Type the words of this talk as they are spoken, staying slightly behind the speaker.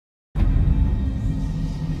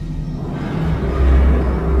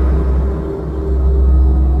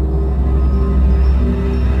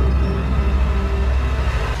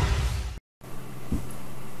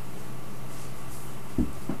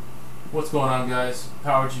going on, guys?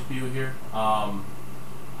 Power GPU here. I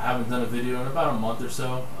haven't done a video in about a month or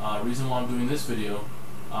so. Reason why I'm doing this video,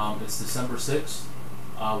 it's December 6th,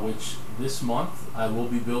 which this month I will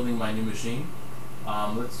be building my new machine.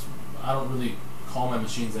 I don't really call my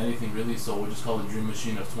machines anything really, so we'll just call it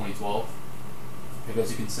Dreammachine of 2012, I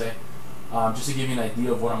guess you can say. Just to give you an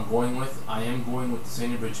idea of what I'm going with, I am going with the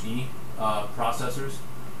Sandy Bridge E processors.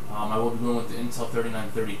 I will be going with the Intel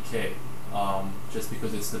 3930K. Just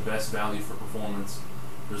because it's the best value for performance.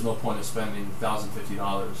 There's no point of spending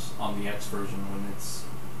 $1,050 on the X version when it's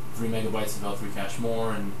 3 megabytes of L3 cache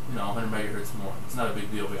more and 100 megahertz more. It's not a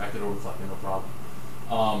big deal, but I could overclock it, no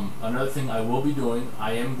problem. Another thing I will be doing,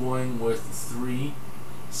 I am going with 3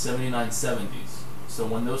 7970s. So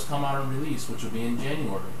when those come out on release, which will be in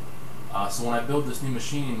January, so when I build this new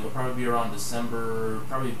machine, it'll probably be around December,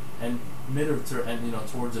 probably mid or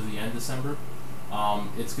towards the end December.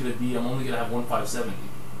 It's going to be, I'm only going to have one 570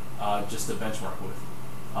 just to benchmark with.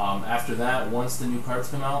 After that, once the new cards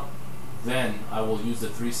come out, then I will use the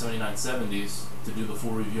 3 7970s to do the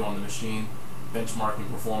full review on the machine, benchmarking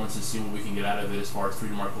performance, and see what we can get out of it as far as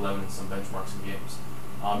 3D Mark 11 and some benchmarks in games.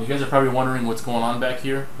 You guys are probably wondering what's going on back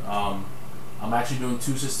here. I'm actually doing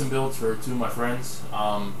 2 system builds for 2 of my friends.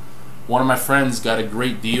 One of my friends got a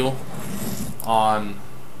great deal on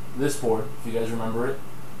this board, if you guys remember it.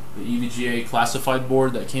 The EVGA classified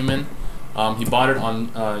board that came in. He bought it on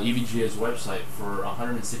EVGA's website for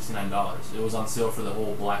 $169. It was on sale for the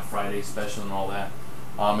whole Black Friday special and all that.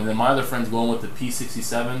 And then my other friend's going with the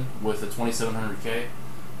P67 with the 2700K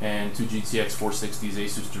and 2 GTX 460s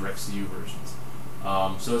Asus DirectCU versions.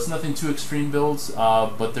 So it's nothing too extreme builds,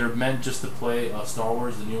 but they're meant just to play Star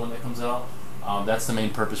Wars, the new one that comes out. That's the main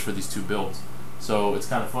purpose for these 2 builds. So it's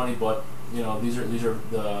kind of funny, but these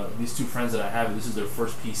 2 friends that I have, this is their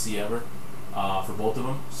first PC ever for both of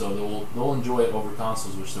them, so they'll enjoy it over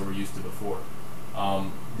consoles, which they were used to before.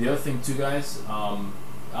 The other thing too, guys, I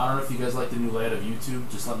don't know if you guys like the new layout of YouTube.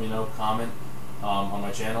 Just let me know, comment on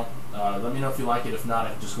my channel. Let me know if you like it. If not,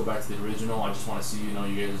 I can just go back to the original. I just want to see you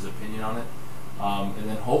guys' opinion on it. And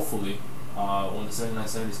then hopefully, when the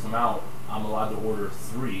 7970s come out, I'm allowed to order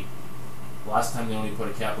 3. Last time they only put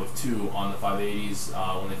a cap of 2 on the 580s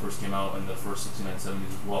when they first came out, and the first 6970s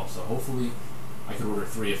as well. So hopefully I could order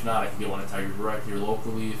 3. If not, I can get one at Tiger Direct here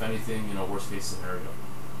locally, if anything, worst case scenario.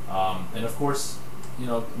 And of course,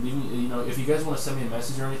 if you guys want to send me a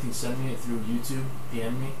message or anything, send me it through YouTube,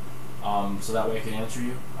 PM me, so that way I can answer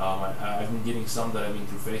you. I've been getting some that I've been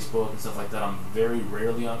through Facebook and stuff like that. I'm very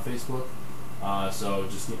rarely on Facebook, so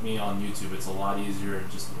just get me on YouTube. It's a lot easier and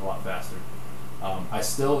just a lot faster. I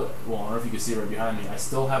don't know if you can see right behind me, I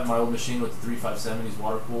still have my old machine with the 3 570s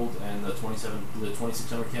water cooled and the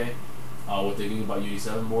 2600K with the Gigabyte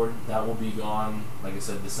UD7 board. That will be gone, like I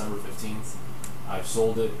said, December 15th. I've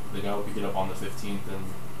sold it. The guy will pick it up on the 15th, and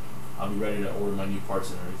I'll be ready to order my new parts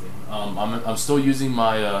and everything. I'm still using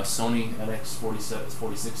my Sony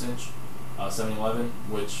NX46 inch 711,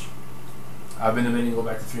 which I've been debating to go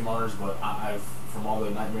back to 3 monitors, but from all the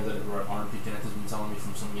nightmare that RMP Connect has been telling me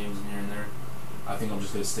from some games in here and there, I think I'm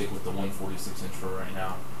just going to stick with the 146 inch for right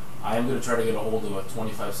now. I am going to try to get a hold of a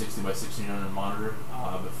 2560 by 1600 monitor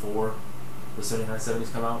before the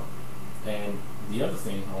 7970s come out. And the other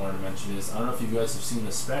thing I wanted to mention is, I don't know if you guys have seen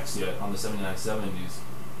the specs yet on the 7970s.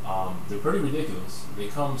 They're pretty ridiculous. They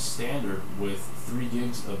come standard with 3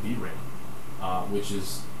 gigs of VRAM, which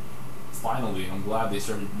is finally, I'm glad they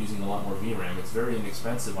started using a lot more VRAM. It's very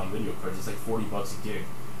inexpensive on video cards. It's like $40 a gig,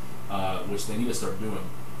 which they need to start doing.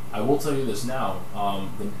 I will tell you this now,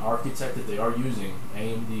 the architect that they are using,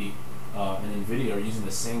 AMD and NVIDIA, are using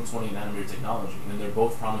the same 20nm technology, and they're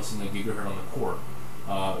both promising a gigahertz on the core,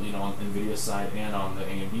 on NVIDIA's side and on the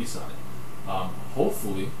AMD side.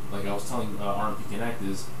 Hopefully, like I was telling RMP Connect,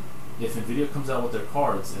 is if NVIDIA comes out with their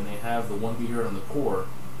cards and they have the 1 gigahertz on the core,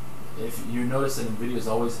 if you notice that NVIDIA's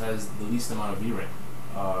always has the least amount of VRAM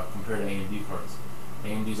compared to AMD cards.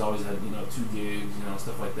 AMD's always had 2 gigs,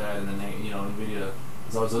 stuff like that, and then NVIDIA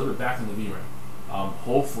is always a little bit back in the VRAM.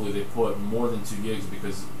 Hopefully they put more than 2 gigs,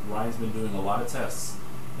 because Ryan's been doing a lot of tests,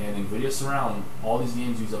 and NVIDIA Surround, all these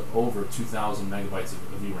games use up over 2,000 megabytes of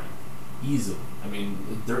VRAM. Easily. I mean,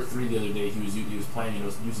 Dirt 3 the other day, he was playing,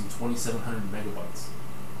 using 2,700 megabytes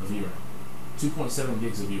of VRAM. 2.7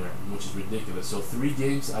 gigs of VRAM, which is ridiculous. So 3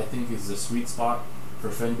 gigs, I think, is the sweet spot for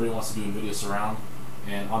if anybody wants to do NVIDIA Surround.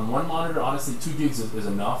 And on one monitor, honestly, 2 gigs is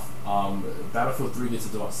enough. Battlefield 3 gets it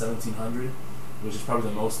to about 1,700, which is probably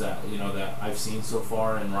the most that that I've seen so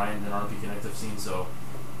far, and Ryan and RMP Connect have seen. So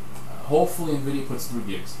hopefully NVIDIA puts 3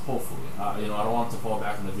 gigs. Hopefully, I don't want to fall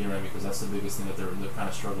back on the VRAM, because that's the biggest thing that they're kind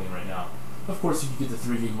of struggling right now. Of course, you can get the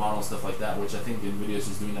 3 gig model and stuff like that, which I think NVIDIA is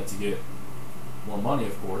just doing that to get more money,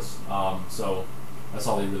 of course. So that's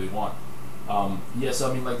all they really want. Yeah, so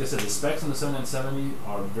I mean, like I said, the specs on the 7970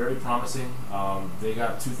 are very promising. They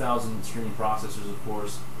got 2,000 streaming processors, of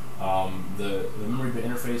course. The memory bit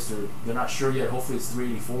interface, they're not sure yet. Hopefully it's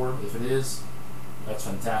 384. If it is, that's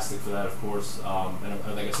fantastic for that, of course.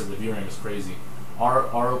 And like I said, the VRAM is crazy.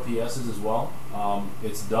 ROPSs as well.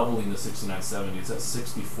 It's doubling the 6970. It's at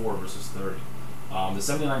 64 versus 30. The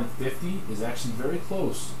 7950 is actually very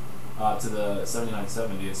close to the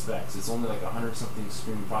 7970 in specs. It's only like 100 something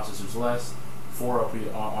streaming processors less, 4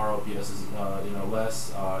 ROPSs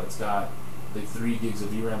less. It's got like 3 gigs of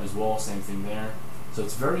VRAM as well, same thing there. So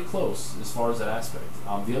it's very close as far as that aspect.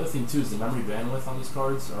 The other thing too is the memory bandwidth on these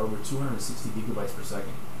cards are over 260 gigabytes per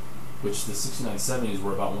second, which the 6970s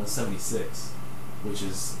were about 176,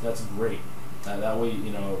 that's great. That way,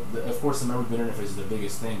 of course the memory bit interface is the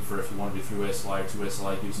biggest thing for if you want to do 3 SLI or 2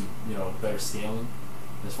 SLI, gives you, better scaling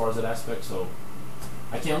as far as that aspect. So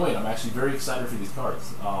I can't wait. I'm actually very excited for these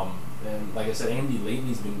cards. And like I said, AMD lately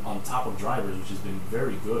has been on top of drivers, which has been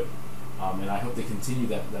very good. And I hope they continue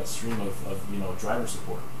that stream of driver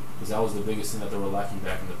support, because that was the biggest thing that they were lacking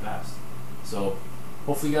back in the past. So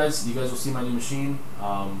hopefully you guys will see my new machine.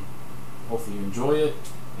 Hopefully you enjoy it,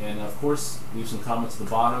 and of course leave some comments at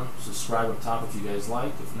the bottom, subscribe up top if you guys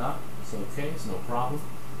like. If not, it's okay, it's no problem.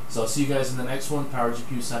 So I'll see you guys in the next one. Power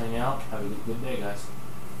GPU signing out. Have a good day, guys.